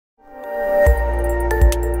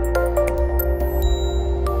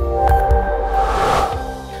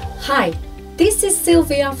Hi, this is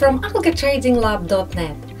Sylvia from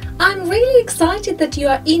algotradinglab.net. I'm really excited that you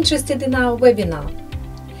are interested in our webinar.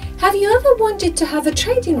 Have you ever wanted to have a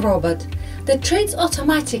trading robot that trades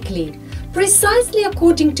automatically, precisely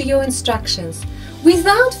according to your instructions,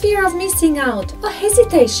 without fear of missing out or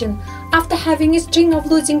hesitation after having a string of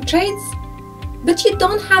losing trades? But you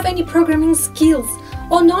don't have any programming skills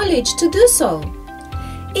or knowledge to do so.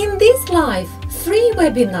 In this live, free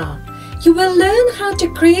webinar, you will learn how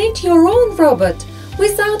to create your own robot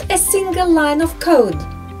without a single line of code.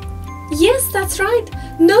 Yes, that's right,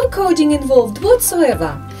 no coding involved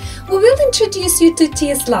whatsoever. We will introduce you to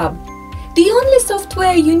TSLab, the only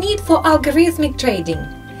software you need for algorithmic trading,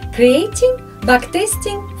 creating,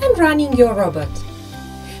 backtesting and running your robot.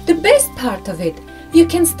 The best part of it, you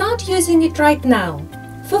can start using it right now,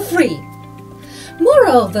 for free.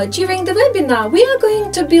 Moreover, during the webinar, we are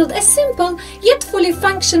going to build a simple yet fully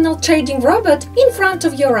functional trading robot in front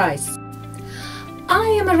of your eyes. I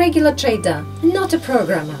am a regular trader, not a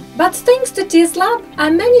programmer, but thanks to TSLab,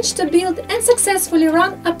 I managed to build and successfully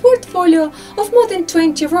run a portfolio of more than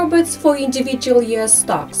 20 robots for individual US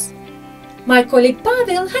stocks. My colleague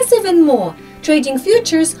Pavel has even more, trading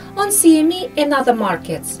futures on CME and other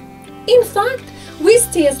markets. In fact, with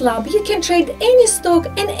TSLab, you can trade any stock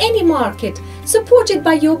and any market, supported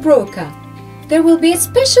by your broker. There will be a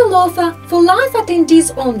special offer for live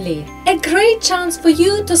attendees only, a great chance for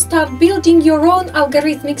you to start building your own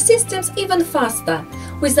algorithmic systems even faster,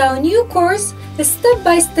 with our new course, the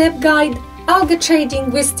step-by-step guide, Algo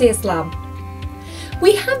Trading with TSLab.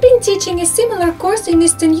 We have been teaching a similar course in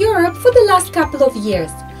Eastern Europe for the last couple of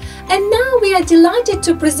years, and now we are delighted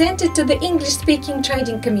to present it to the English-speaking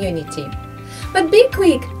trading community. But be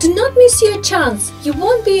quick, do not miss your chance, you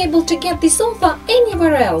won't be able to get this offer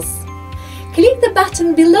anywhere else. Click the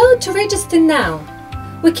button below to register now.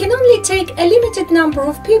 We can only take a limited number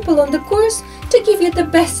of people on the course to give you the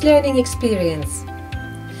best learning experience.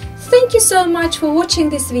 Thank you so much for watching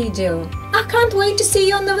this video. I can't wait to see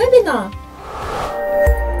you on the webinar.